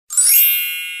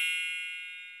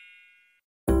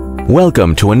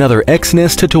Welcome to another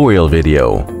Exness tutorial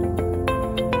video.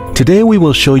 Today we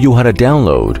will show you how to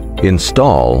download,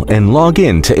 install, and log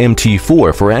in to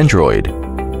MT4 for Android.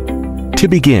 To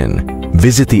begin,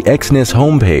 visit the Exness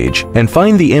homepage and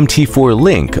find the MT4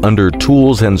 link under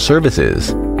Tools and Services.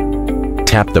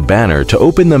 Tap the banner to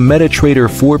open the MetaTrader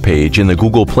 4 page in the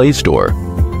Google Play Store,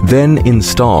 then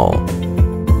Install.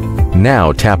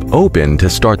 Now tap Open to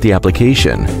start the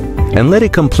application, and let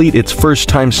it complete its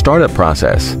first-time startup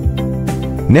process.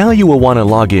 Now you will want to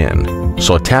log in,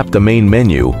 so tap the main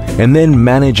menu and then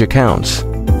Manage Accounts.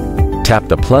 Tap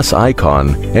the plus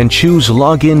icon and choose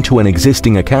Log in to an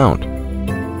existing account.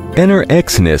 Enter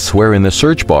Exness where in the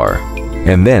search bar,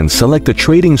 and then select the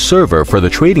trading server for the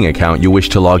trading account you wish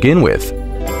to log in with.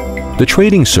 The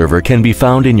trading server can be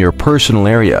found in your personal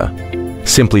area.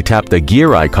 Simply tap the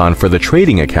gear icon for the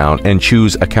trading account and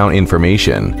choose Account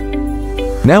Information.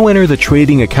 Now enter the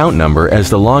trading account number as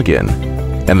the login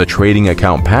and the trading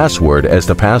account password as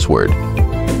the password.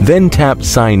 Then tap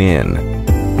Sign In.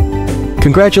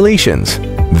 Congratulations!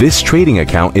 This trading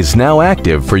account is now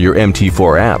active for your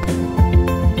MT4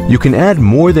 app. You can add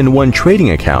more than one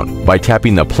trading account by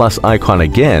tapping the plus icon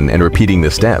again and repeating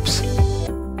the steps.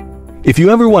 If you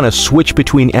ever want to switch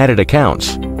between added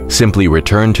accounts, simply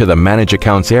return to the Manage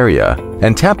Accounts area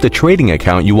and tap the trading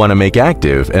account you want to make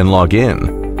active and log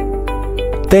in.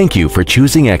 Thank you for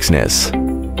choosing Exness.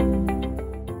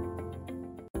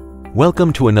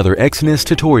 Welcome to another Exness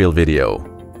tutorial video.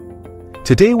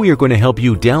 Today we are going to help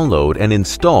you download and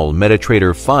install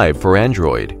MetaTrader 5 for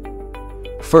Android.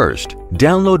 First,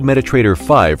 download MetaTrader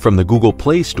 5 from the Google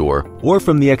Play Store or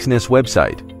from the Exness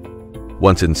website.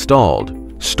 Once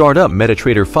installed, start up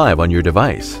MetaTrader 5 on your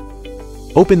device.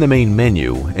 Open the main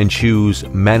menu and choose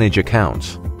Manage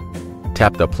Accounts.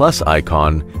 Tap the plus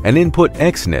icon and input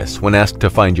Exness when asked to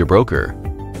find your broker.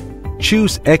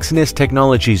 Choose Exness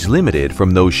Technologies Limited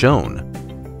from those shown.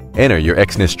 Enter your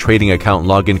Exness trading account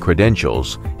login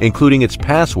credentials, including its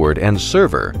password and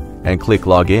server, and click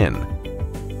Login.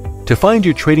 To find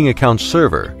your trading account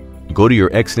server, go to your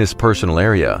Exness personal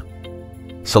area.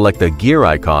 Select the gear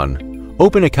icon,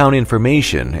 open Account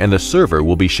Information, and the server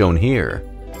will be shown here.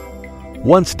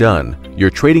 Once done,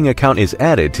 your trading account is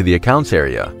added to the Accounts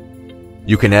area.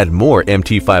 You can add more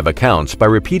MT5 accounts by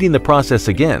repeating the process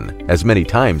again as many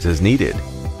times as needed.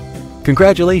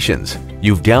 Congratulations!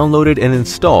 You've downloaded and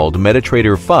installed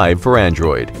MetaTrader 5 for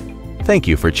Android. Thank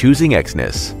you for choosing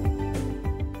Exness.